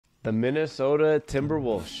The Minnesota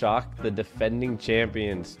Timberwolves shocked the defending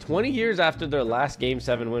champions 20 years after their last Game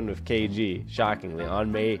 7 win with KG, shockingly,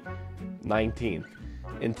 on May 19th.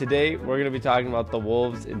 And today, we're going to be talking about the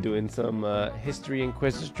Wolves and doing some history and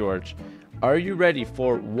quizzes, George. Are you ready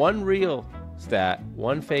for one real stat,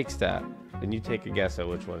 one fake stat, and you take a guess at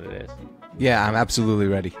which one it is? Yeah, I'm absolutely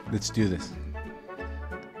ready. Let's do this.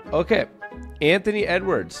 Okay. Anthony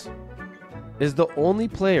Edwards is the only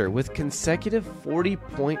player with consecutive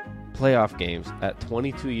 40-point playoff games at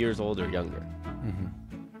 22 years old or younger.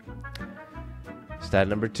 Stat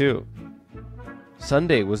number 2.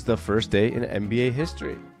 Sunday was the first day in NBA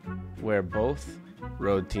history where both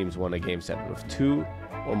road teams won a Game 7, with 2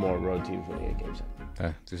 or more road teams winning a Game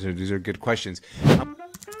 7. These are good questions.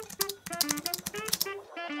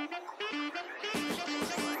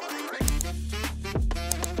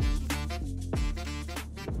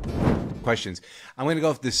 I'm going to go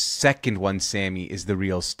with the second one, Sammy, is the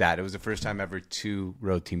real stat. It was the first time ever 2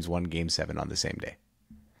 road teams won Game 7 on the same day.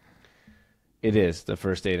 It is the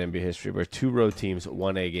first day in NBA history where 2 road teams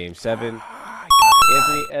won a Game 7.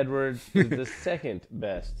 Anthony Edwards is the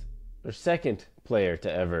second player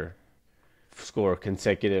to ever score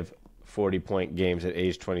consecutive 40-point games at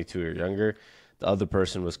age 22 or younger. The other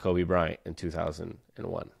person was Kobe Bryant in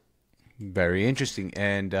 2001. Very interesting.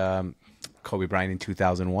 And Kobe Bryant in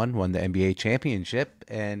 2001 won the NBA championship,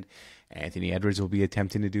 and Anthony Edwards will be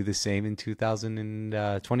attempting to do the same in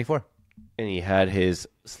 2024. And he had his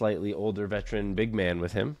slightly older veteran big man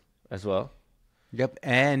with him as well. Yep,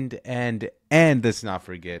 and let's not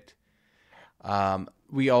forget,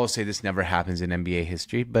 we always say this never happens in NBA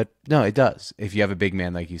history, but no, it does. If you have a big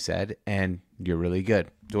man, like you said, and you're really good.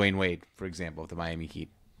 Dwayne Wade, for example, of the Miami Heat.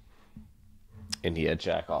 And he had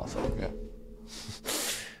Shaq also. Yeah.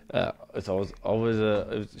 It's always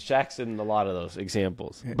Shaq's in a lot of those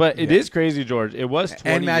examples. But it is crazy, George. It was 20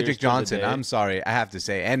 and Magic years Johnson. I'm sorry, I have to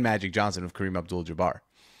say, and Magic Johnson of Kareem Abdul-Jabbar.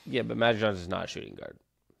 Yeah, but Magic Johnson's not a shooting guard.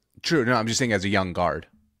 True. No, I'm just saying as a young guard.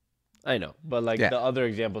 I know, but the other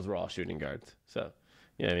examples were all shooting guards. So,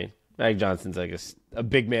 you know what I mean? Magic Johnson's like a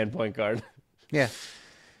big man point guard. Yeah.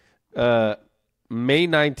 May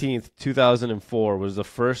 19th, 2004 was the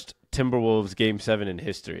first Timberwolves Game 7 in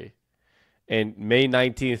history. And May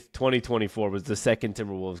 19th, 2024 was the second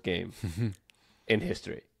Timberwolves game in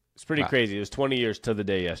history. It's pretty crazy. It was 20 years to the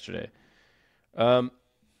day yesterday.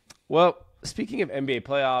 Well, speaking of NBA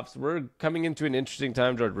playoffs, we're coming into an interesting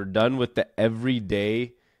time, George. We're done with the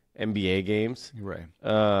everyday NBA games. Right.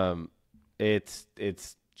 It's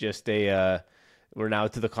just we're now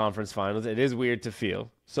to the conference finals. It is weird to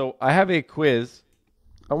feel. So I have a quiz.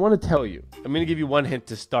 I want to tell you. I'm going to give you one hint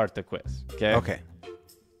to start the quiz. Okay? Okay.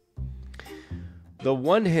 The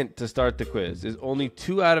one hint to start the quiz is only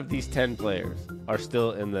 2 out of these 10 players are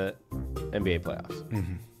still in the NBA playoffs.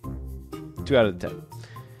 2 out of the 10.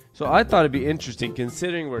 So I thought it'd be interesting,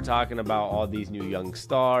 considering we're talking about all these new young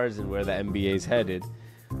stars and where the NBA is headed.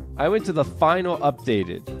 I went to the final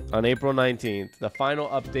updated, on April 19th, the final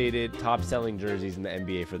updated top-selling jerseys in the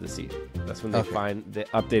NBA for the season. That's when they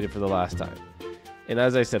updated for the last time. And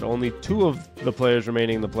as I said, only 2 of the players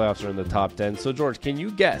remaining in the playoffs are in the top 10. So, George, can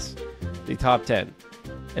you guess the top 10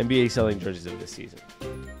 NBA selling jerseys of this season?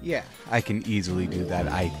 Yeah, I can easily do that,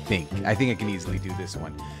 I think. I think I can easily do this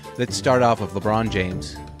one. Let's start off with LeBron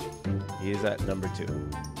James. He is at number 2.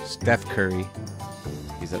 Steph Curry.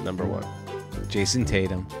 He's at number 1. Jason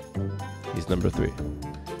Tatum. He's number 3.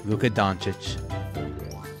 Luka Doncic.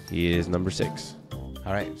 He is number 6.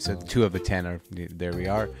 All right, so 2 of the 10 are, there we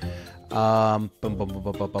are. Trae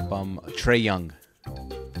Young.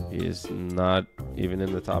 He is not even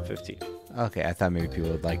in the top 15. Okay, I thought maybe people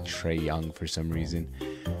would like Trae Young for some reason.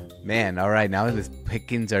 Man, all right, now the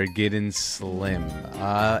pickings are getting slim.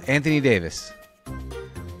 Anthony Davis.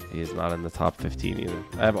 He is not in the top 15 either.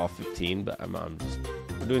 I have all 15, but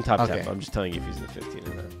we're doing top 10. But I'm just telling you if he's in the 15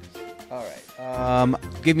 or not. All right.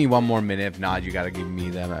 Give me one more minute. If not, you got to give me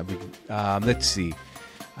them. Let's see.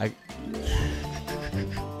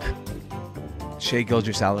 Shai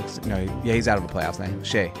Gilgeous-Alexander. No, yeah, he's out of the playoffs now.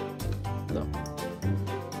 Shai. No.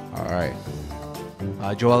 All right.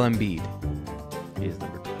 Joel Embiid. He is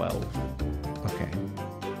number 12. Okay.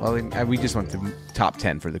 Well, we just went to top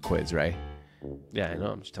 10 for the quiz, right? Yeah, I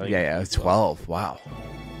know. I'm just telling you. Yeah, 12. Wow.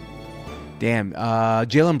 Damn.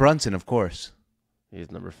 Jalen Brunson, of course. He's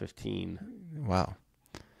number 15. Wow.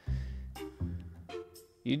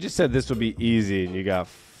 You just said this would be easy, and you got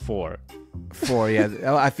 4. 4,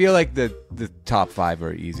 yeah. I feel like the top 5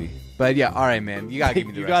 are easy. But yeah, all right, man. You got to give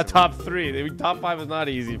me the You rest got of top 3. Top 5 is not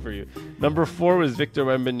easy for you. Number 4 was Victor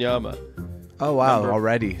Wembanyama. Oh, wow.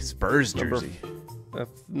 Already. Spurs jersey.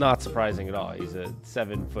 That's not surprising at all. He's a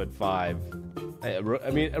 7'5". I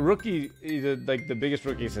mean, a rookie. He's like the biggest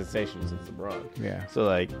rookie sensation since LeBron. Yeah. So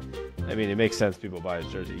like, I mean, it makes sense people buy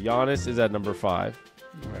his jersey. Giannis is at number 5.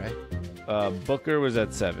 All right. Booker was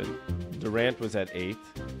at 7. Durant was at 8.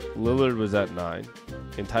 Lillard was at 9,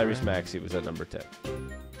 and Tyrese Maxey was at number 10.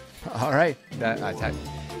 All right.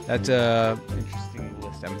 That's a interesting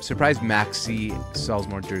list. I'm surprised Maxey sells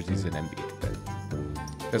more jerseys than NBA today.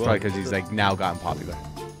 That's probably because he's like now gotten popular.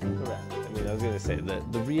 Correct. I mean, I was gonna say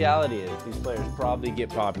that the reality is these players probably get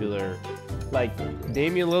popular. Like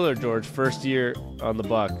Damian Lillard, George, first year on the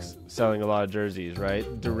Bucks, selling a lot of jerseys,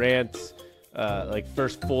 right? Durant's like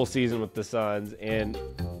first full season with the Suns, and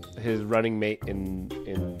his running mate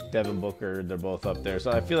in Devin Booker, they're both up there.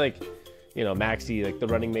 So I feel like, you know, Maxey, like the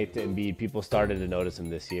running mate to Embiid, people started to notice him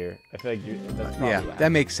this year. I feel like that's probably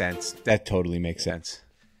that makes sense. That totally makes sense.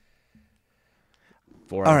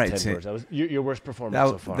 4 out of 10 words. That was your worst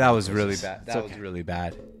performance so far. That was really bad. That was really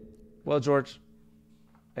bad. Well, George,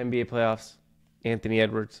 NBA playoffs, Anthony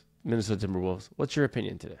Edwards, Minnesota Timberwolves. What's your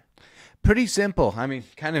opinion today? Pretty simple. I mean,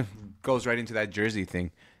 kind of goes right into that jersey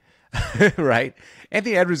thing, right?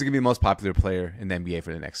 Anthony Edwards is going to be the most popular player in the NBA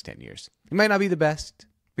for the next 10 years. He might not be the best,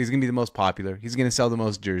 but he's going to be the most popular. He's going to sell the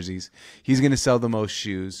most jerseys. He's going to sell the most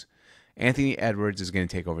shoes. Anthony Edwards is going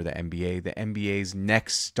to take over the NBA. The NBA's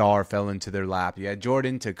next star fell into their lap. You had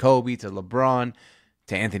Jordan to Kobe to LeBron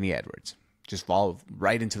to Anthony Edwards. Just fall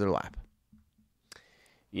right into their lap.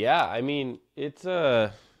 Yeah, I mean, it's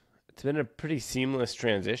been a pretty seamless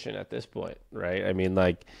transition at this point, right? I mean,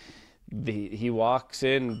 like he walks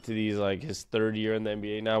into these like his third year in the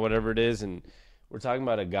NBA now, whatever it is, and we're talking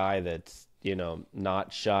about a guy that's, you know,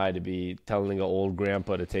 not shy to be telling an old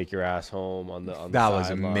grandpa to take your ass home on the that was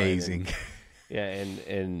amazing.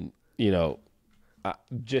 And you know,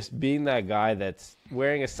 just being that guy that's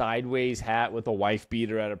wearing a sideways hat with a wife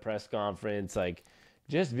beater at a press conference, like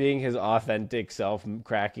just being his authentic self,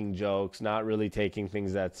 cracking jokes, not really taking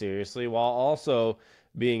things that seriously, while also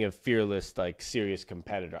being a fearless, like serious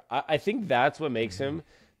competitor. I think that's what makes him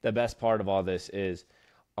the best part of all this is.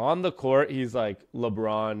 On the court, he's like not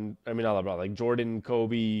LeBron, like Jordan,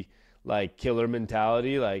 Kobe, like killer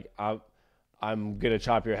mentality. Like I'm gonna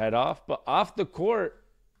chop your head off. But off the court,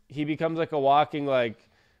 he becomes like a walking like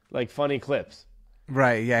funny clips.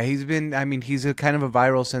 Right. Yeah. He's a kind of a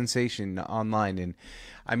viral sensation online, and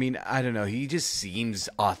I mean, I don't know. He just seems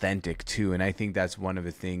authentic too, and I think that's one of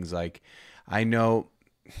the things. Like, I know,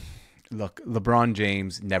 look, LeBron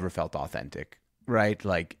James never felt authentic, right?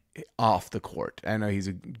 Like, off the court. I know he's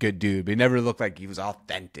a good dude, but he never looked like he was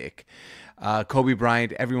authentic. Kobe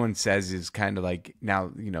Bryant, everyone says, is kind of like,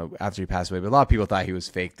 now, you know, after he passed away, but a lot of people thought he was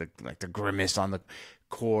fake, the grimace on the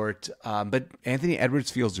court. But Anthony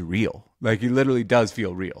Edwards feels real. Like, he literally does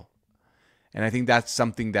feel real. And I think that's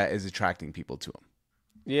something that is attracting people to him.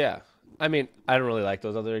 Yeah. I mean, I don't really like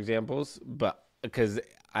those other examples, but because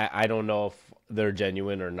I don't know if they're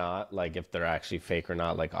genuine or not, like if they're actually fake or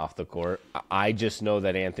not, like off the court. I just know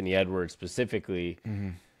that Anthony Edwards specifically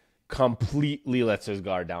completely lets his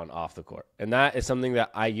guard down off the court. And that is something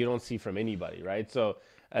that you don't see from anybody, right? So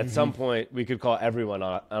at some point we could call everyone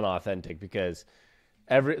unauthentic because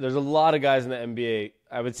there's a lot of guys in the NBA,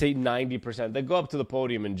 I would say 90%, they go up to the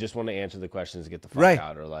podium and just want to answer the questions and get the fuck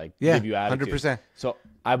out or like give you attitude. 100%. So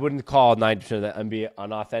I wouldn't call 90% of the NBA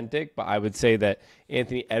unauthentic, but I would say that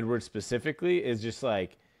Anthony Edwards specifically is just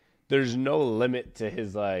like, there's no limit to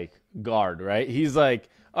his like guard, right? He's like,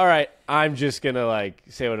 all right, I'm just going to like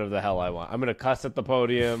say whatever the hell I want. I'm going to cuss at the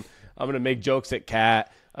podium. I'm going to make jokes at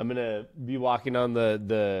Cat. I'm going to be walking on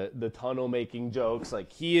the tunnel making jokes.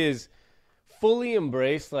 Like he is fully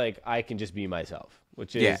embraced, like I can just be myself,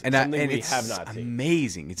 which is something we have not seen.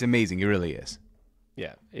 Amazing. It's amazing. It really is.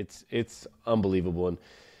 Yeah, it's unbelievable. And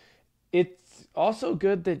it's also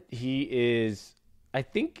good that he is, I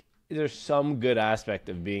think there's some good aspect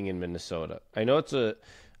of being in Minnesota.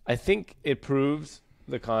 I think it proves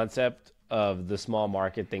the concept of the small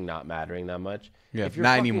market thing not mattering that much. Yeah, if you're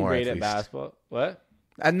not fucking anymore, great at at least. basketball, what?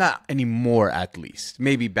 Not anymore, at least.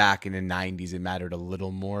 Maybe back in the 90s it mattered a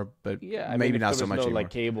little more, but Yeah, maybe if not there so was much no anymore. like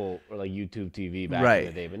cable or like YouTube TV back Right. in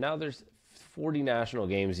the day. But now there's 40 national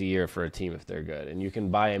games a year for a team if they're good, and you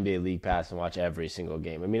can buy NBA League Pass and watch every single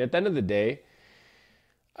game. I mean, at the end of the day,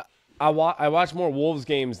 I watch more Wolves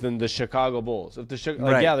games than the Chicago Bulls. If the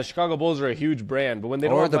Chicago Bulls are a huge brand, but when they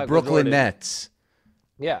don't Or have the Michael Brooklyn Jordan, Nets.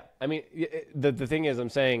 Yeah, I mean, the thing is, I'm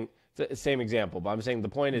saying it's the same example, but I'm saying the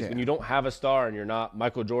point is when you don't have a star and you're not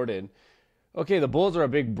Michael Jordan. Okay, the Bulls are a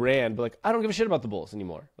big brand, but like I don't give a shit about the Bulls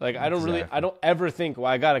anymore. Like I don't ever think, well,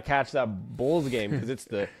 I got to catch that Bulls game because it's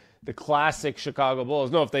the classic Chicago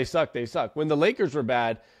Bulls. No, if they suck, they suck. When the Lakers were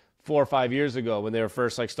bad 4 or 5 years ago, when they were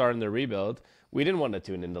first like starting their rebuild, we didn't want to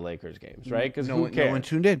tune into Lakers games, right? Because no one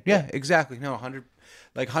tuned in. Yeah, exactly. No,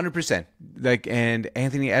 100%. Like, and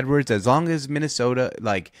Anthony Edwards, as long as Minnesota,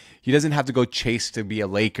 like, he doesn't have to go chase to be a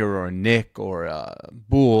Laker or a Knick or a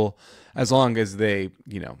Bull, as long as they,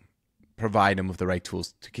 provide him with the right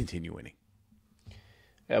tools to continue winning.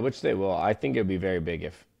 Yeah, which they will. I think it would be very big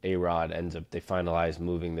if A-Rod ends up, they finalize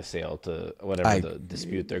moving the sale to whatever the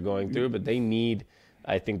dispute they're going through, but they need,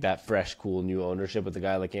 I think, that fresh, cool new ownership with a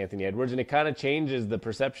guy like Anthony Edwards, and it kind of changes the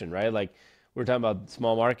perception, right? Like, we're talking about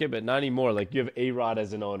small market, but not anymore. Like, you have A-Rod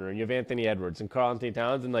as an owner, and you have Anthony Edwards and Karl-Anthony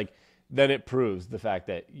Towns, and like, then it proves the fact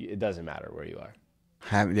that it doesn't matter where you are.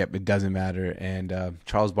 Yep, it doesn't matter. And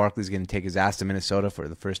Charles Barkley's going to take his ass to Minnesota for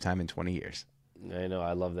the first time in 20 years. I know.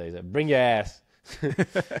 I love that. He said, bring your ass.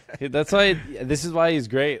 That's why. This is why he's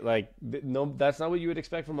great. Like, no, that's not what you would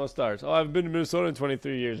expect from most stars. Oh, I've been to Minnesota in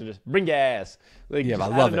 23 years, and just bring your ass. Like, yeah, just I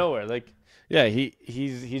out love of it. nowhere. Like, yeah,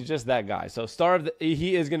 he's just that guy. So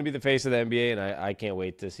he is going to be the face of the NBA, and I can't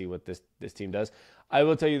wait to see what this team does. I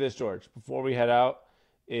will tell you this, George, before we head out,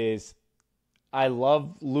 is I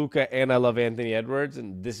love Luka and I love Anthony Edwards,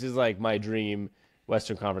 and this is like my dream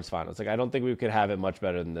Western Conference Finals. Like, I don't think we could have it much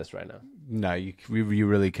better than this right now. No, you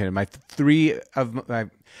really couldn't. My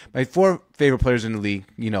four favorite players in the league,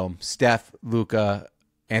 Steph, Luka,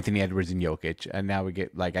 Anthony Edwards, and Jokic. And now we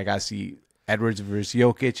get, like, I got to see Edwards versus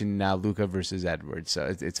Jokic, and now Luka versus Edwards.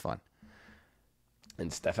 So it's fun.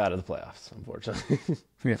 And Steph out of the playoffs, unfortunately.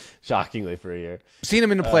 Yeah. Shockingly for a year. Seen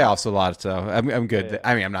him in the playoffs a lot, so I'm good. Yeah.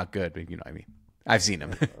 I mean, I'm not good, but you know what I mean. I've seen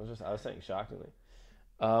him. I was saying shockingly.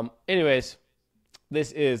 Anyways,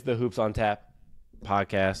 this is the Hoops on Tap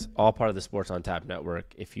podcast, all part of the Sports on Tap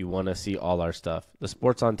network. If you want to see all our stuff, the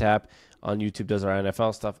Sports on Tap on YouTube does our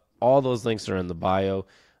NFL stuff. All those links are in the bio,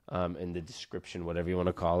 in the description, whatever you want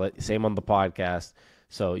to call it. Same on the podcast.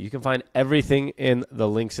 So you can find everything in the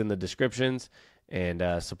links in the descriptions, and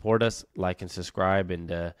support us, like and subscribe,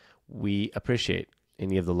 and we appreciate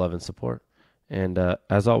any of the love and support. And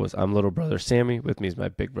as always, I'm little brother Sammy. With me is my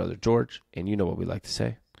big brother George, and you know what we like to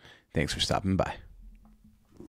say. Thanks for stopping by.